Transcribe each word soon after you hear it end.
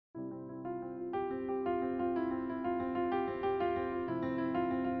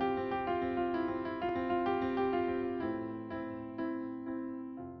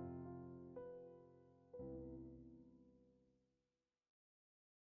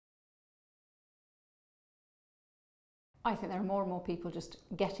I think there are more and more people just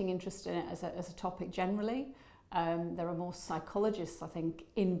getting interested in it as a topic generally. There are more psychologists, I think,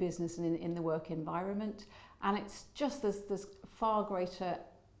 in business and in the work environment. And it's just there's far greater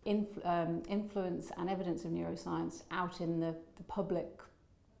influence and evidence of neuroscience out in the public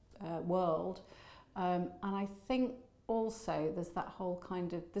world. And I think also there's that whole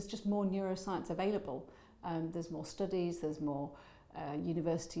there's just more neuroscience available. There's more studies, there's more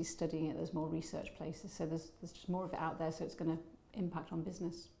universities studying it, there's more research places, so there's just more of it out there, so it's going to impact on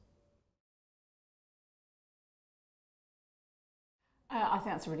business. I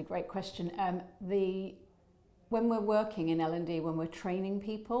think that's a really great question. When we're working in L&D, when we're training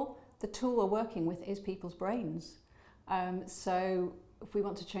people, the tool we're working with is people's brains. So if we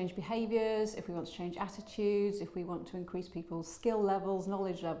want to change behaviours, if we want to change attitudes, if we want to increase people's skill levels,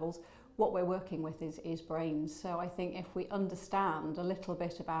 knowledge levels, what we're working with is brains. So I think if we understand a little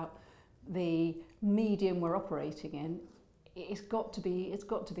bit about the medium we're operating in, it's got to be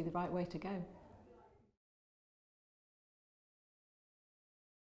the right way to go.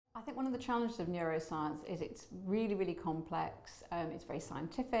 I think one of the challenges of neuroscience is it's really, really complex. It's very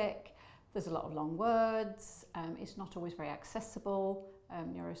scientific. There's a lot of long words. It's not always very accessible.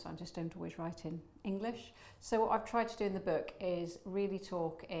 Neuroscientists don't always write in English. So what I've tried to do in the book is really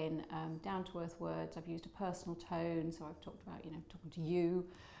talk in down-to-earth words. I've used a personal tone, so I've talked about, talking to you.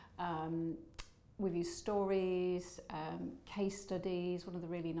 We've used stories, case studies. One of the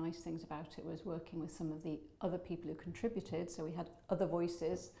really nice things about it was working with some of the other people who contributed. So we had other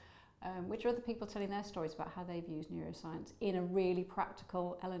voices, which are other people telling their stories about how they've used neuroscience in a really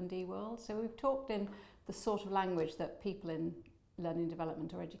practical L&D world. So we've talked in the sort of language that people in learning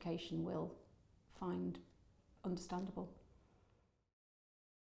development or education will find understandable.